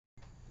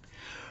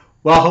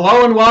Well,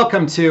 hello and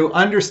welcome to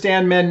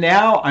Understand Men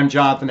Now. I'm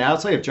Jonathon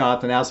Aslay of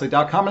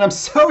jonathonaslay.com, and I'm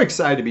so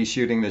excited to be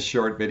shooting this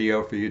short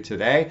video for you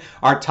today.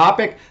 Our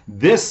topic,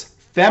 this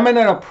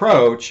feminine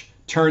approach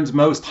turns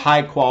most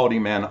high-quality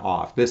men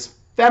off. This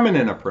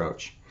feminine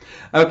approach.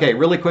 Okay,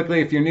 really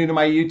quickly, if you're new to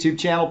my YouTube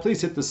channel,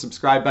 please hit the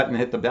subscribe button and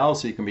hit the bell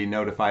so you can be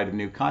notified of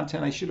new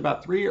content. I shoot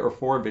about 3 or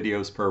 4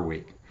 videos per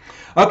week.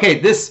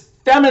 Okay, this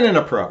feminine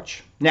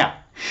approach. Now,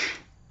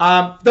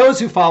 those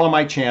who follow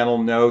my channel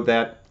know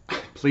that,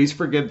 please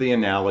forgive the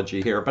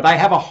analogy here, but I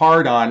have a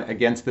hard-on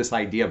against this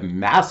idea of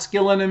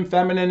masculine and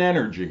feminine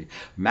energy.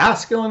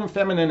 Masculine and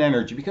feminine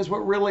energy, because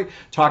what we're really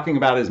talking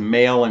about is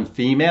male and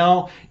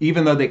female,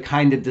 even though they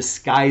kind of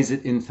disguise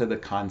it into the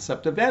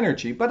concept of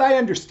energy. But I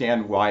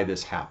understand why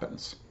this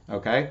happens.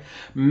 Okay?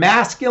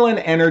 Masculine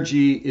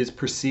energy is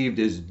perceived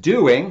as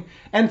doing,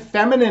 and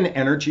feminine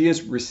energy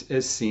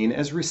is seen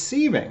as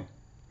receiving.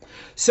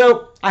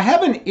 So I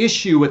have an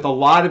issue with a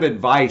lot of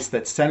advice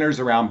that centers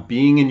around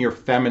being in your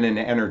feminine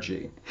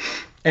energy.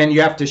 And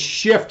you have to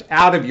shift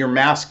out of your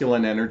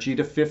masculine energy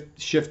to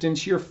shift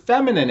into your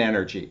feminine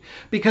energy.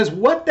 Because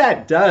what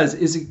that does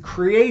is it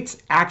creates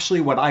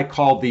actually what I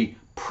call the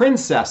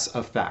princess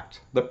effect.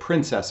 The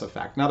princess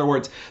effect. In other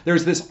words,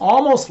 there's this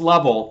almost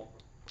level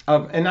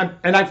of, and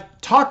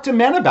I've talked to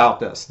men about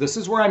this. This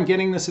is where I'm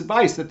getting this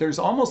advice, that there's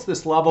almost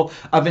this level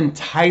of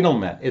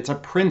entitlement. It's a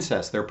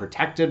princess. They're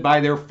protected by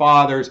their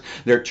fathers.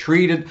 They're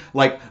treated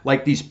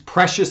like these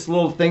precious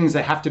little things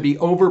that have to be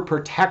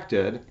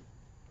overprotected.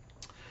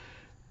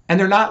 And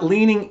they're not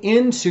leaning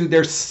into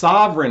their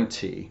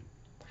sovereignty.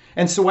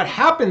 And so what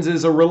happens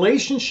is a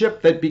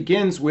relationship that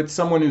begins with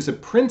someone who's a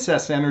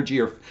princess energy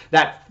or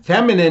that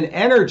feminine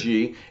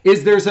energy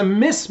is there's a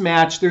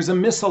mismatch, there's a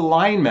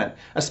misalignment,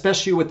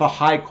 especially with a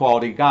high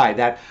quality guy.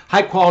 That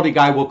high quality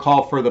guy will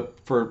call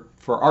for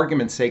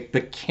argument's sake,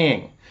 the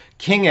king.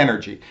 King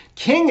energy.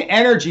 King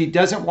energy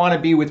doesn't want to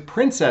be with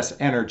princess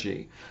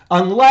energy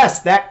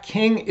unless that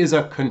king is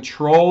a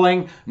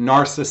controlling,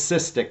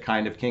 narcissistic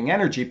kind of king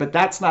energy, but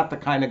that's not the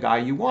kind of guy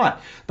you want.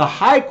 The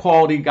high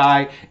quality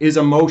guy is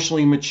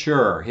emotionally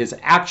mature. His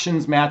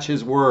actions match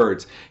his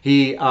words.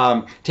 He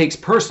takes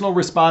personal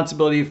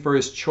responsibility for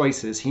his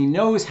choices. He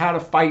knows how to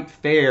fight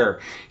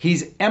fair.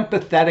 He's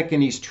empathetic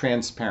and he's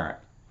transparent.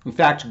 In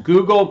fact,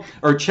 Google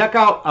or check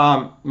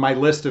out my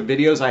list of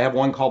videos. I have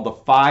one called The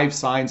 5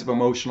 Signs of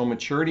Emotional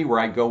Maturity where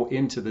I go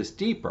into this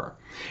deeper.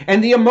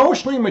 And the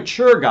emotionally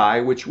mature guy,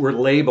 which we're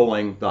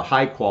labeling the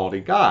high quality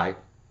guy,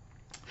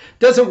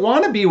 doesn't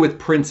want to be with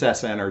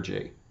princess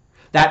energy.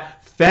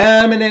 That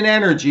feminine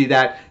energy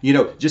that,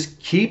 just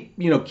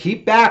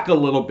keep back a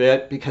little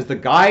bit because the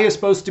guy is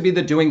supposed to be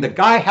the doing. The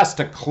guy has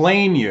to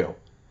claim you.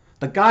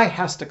 The guy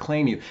has to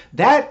claim you.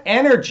 That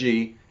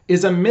energy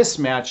is a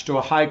mismatch to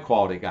a high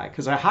quality guy,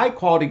 because a high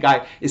quality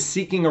guy is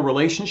seeking a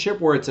relationship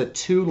where it's a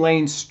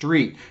 2-lane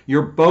street.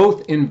 You're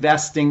both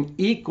investing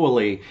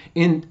equally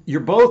you're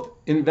both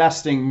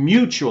investing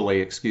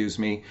mutually,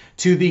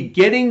 to the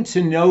getting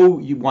to know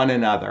one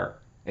another.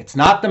 It's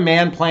not the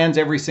man plans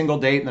every single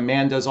date and the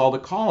man does all the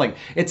calling.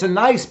 It's a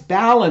nice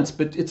balance,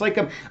 but it's like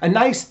a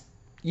nice,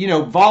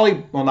 not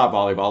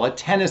volleyball, a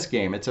tennis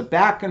game. It's a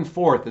back and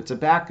forth. It's a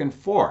back and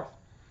forth.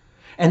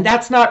 And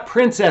that's not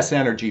princess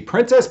energy.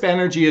 Princess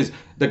energy is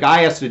the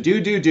guy has to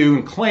do,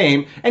 and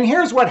claim. And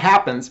here's what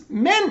happens.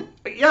 Men,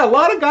 a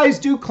lot of guys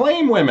do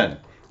claim women.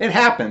 It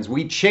happens.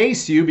 We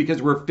chase you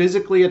because we're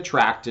physically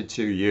attracted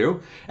to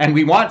you. And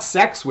we want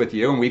sex with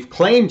you. And we've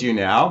claimed you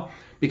now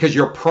because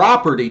you're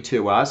property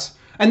to us.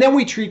 And then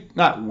we treat,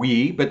 not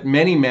we, but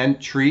many men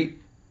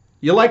treat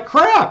you like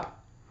crap.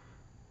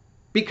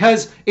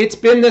 Because it's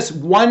been this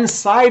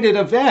one-sided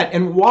event,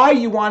 and why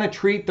you want to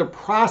treat the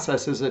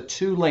process as a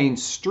 2-lane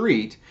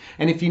street.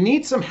 And if you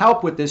need some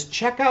help with this,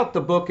 check out the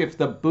book If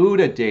the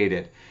Buddha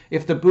Dated.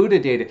 If the Buddha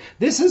Dated.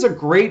 This is a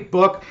great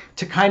book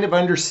to kind of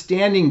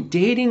understanding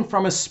dating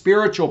from a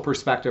spiritual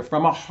perspective,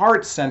 from a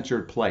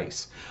heart-centered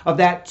place, of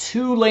that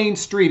 2-lane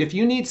street. If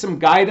you need some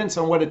guidance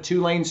on what a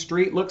 2-lane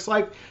street looks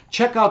like,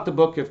 check out the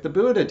book If the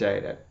Buddha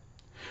Dated.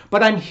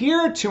 But I'm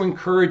here to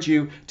encourage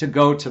you to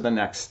go to the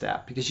next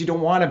step because you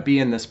don't want to be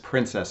in this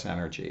princess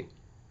energy.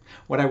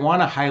 What I want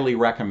to highly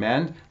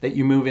recommend that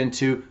you move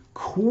into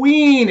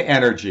queen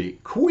energy.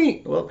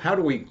 Queen, well, how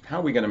are we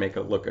going to make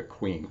it look at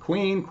queen?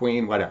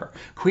 Queen, whatever.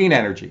 Queen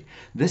energy.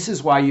 This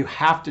is why you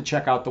have to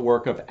check out the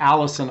work of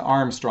Alison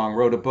Armstrong,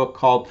 wrote a book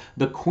called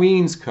The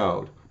Queen's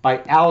Code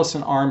by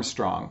Alison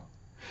Armstrong.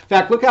 In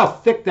fact, look how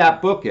thick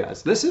that book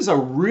is. This is a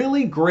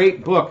really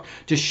great book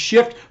to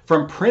shift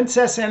from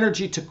princess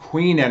energy to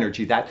queen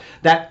energy.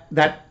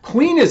 That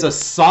queen is a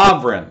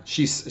sovereign.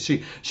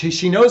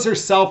 She knows her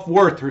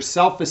self-worth, her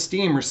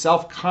self-esteem, her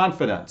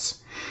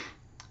self-confidence.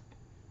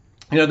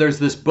 There's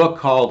this book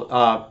called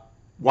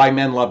Why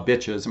Men Love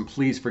Bitches, and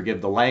please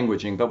forgive the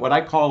languaging, but what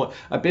I call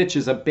a bitch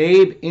is a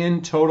babe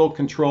in total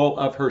control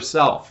of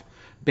herself.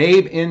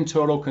 Babe in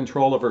total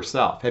control of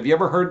herself. Have you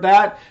ever heard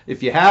that?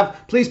 If you have,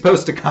 please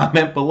post a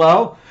comment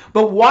below.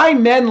 But why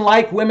men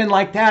like women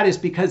like that is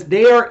because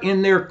they are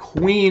in their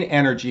queen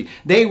energy.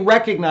 They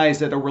recognize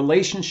that a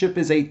relationship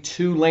is a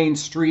two-lane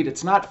street.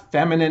 It's not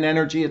feminine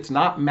energy. It's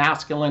not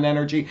masculine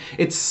energy.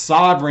 It's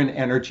sovereign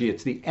energy.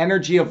 It's the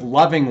energy of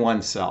loving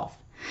oneself.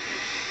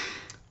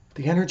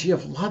 The energy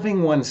of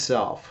loving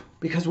oneself.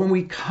 Because when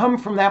we come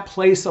from that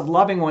place of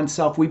loving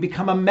oneself, we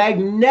become a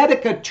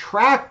magnetic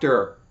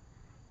attractor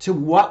to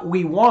what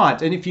we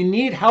want. And if you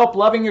need help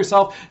loving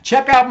yourself,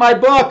 check out my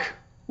book.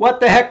 What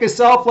the heck is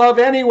self-love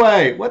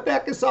anyway? What the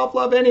heck is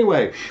self-love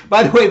anyway?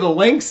 By the way, the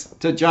links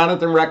to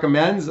Jonathon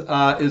Recommends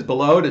is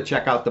below to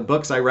check out the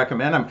books I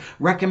recommend. I'm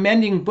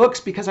recommending books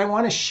because I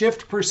want to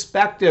shift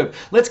perspective.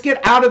 Let's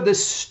get out of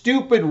this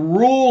stupid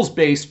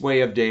rules-based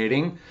way of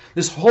dating,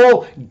 this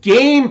whole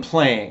game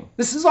playing.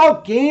 This is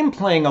all game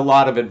playing, a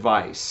lot of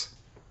advice.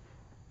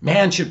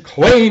 Man should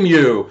claim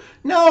you.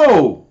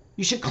 No,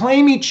 you should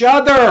claim each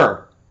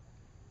other.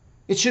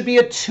 It should be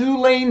a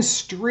two-lane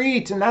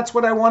street, and that's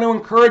what I want to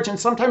encourage. And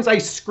sometimes I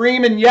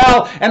scream and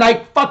yell, and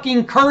I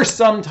fucking curse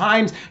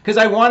sometimes because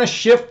I want to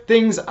shift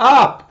things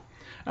up.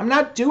 I'm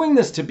not doing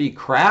this to be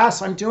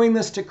crass. I'm doing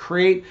this to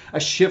create a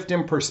shift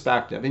in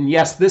perspective. And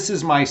yes, this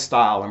is my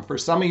style. And for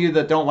some of you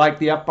that don't like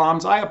the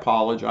F-bombs, I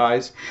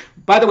apologize.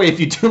 By the way, if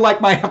you do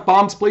like my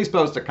F-bombs, please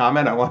post a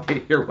comment. I want to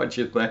hear what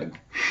you think.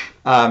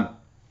 Am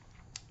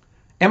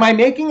I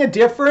making a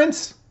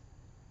difference?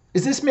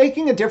 Is this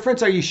making a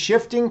difference? Are you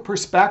shifting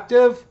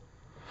perspective?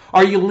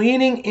 Are you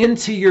leaning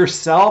into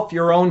yourself,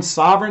 your own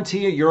sovereignty,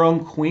 your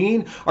own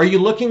queen? Are you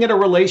looking at a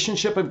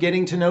relationship of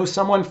getting to know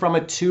someone from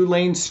a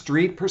two-lane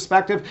street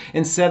perspective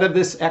instead of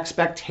this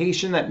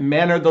expectation that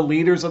men are the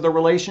leaders of the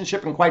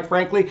relationship? And quite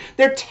frankly,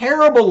 they're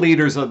terrible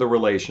leaders of the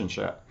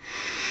relationship.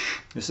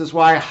 This is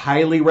why I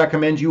highly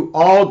recommend you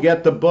all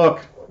get the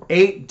book,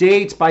 8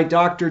 Dates by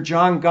Dr.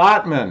 John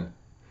Gottman.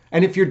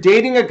 And if you're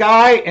dating a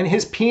guy and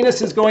his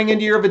penis is going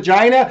into your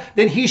vagina,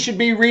 then he should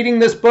be reading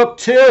this book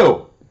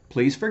too.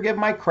 Please forgive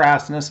my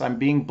crassness. I'm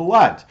being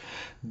blunt.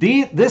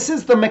 This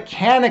is the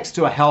mechanics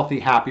to a healthy,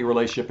 happy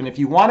relationship. And if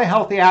you want a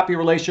healthy, happy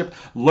relationship,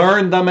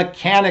 learn the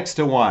mechanics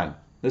to one.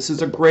 This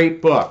is a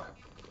great book.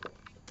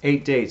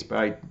 8 Dates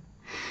by...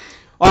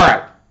 All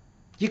right.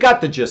 You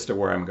got the gist of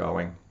where I'm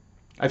going.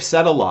 I've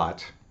said a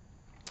lot.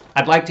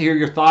 I'd like to hear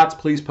your thoughts.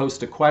 Please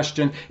post a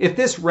question. If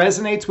this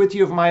resonates with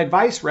you, if my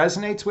advice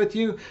resonates with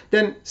you,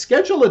 then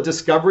schedule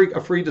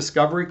a free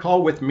discovery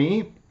call with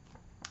me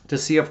to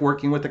see if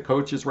working with a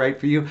coach is right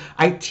for you.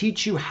 I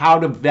teach you how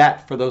to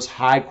vet for those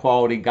high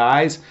quality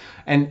guys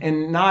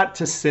and not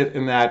to sit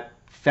in that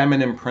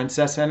feminine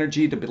princess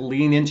energy, to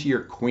lean into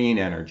your queen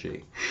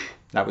energy.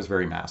 That was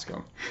very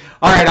masculine.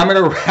 All right, I'm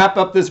going to wrap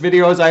up this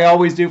video as I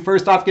always do.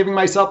 First off, giving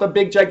myself a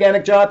big,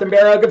 gigantic Jonathon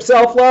Bear hug of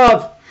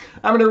self-love.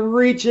 I'm going to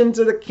reach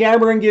into the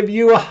camera and give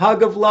you a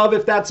hug of love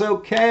if that's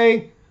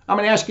okay. I'm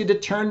going to ask you to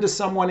turn to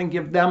someone and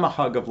give them a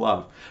hug of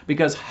love,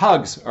 because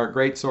hugs are a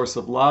great source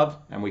of love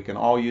and we can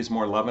all use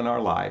more love in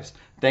our lives.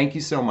 Thank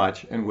you so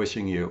much, and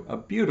wishing you a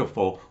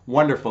beautiful,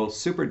 wonderful,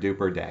 super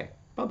duper day.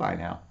 Bye-bye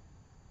now.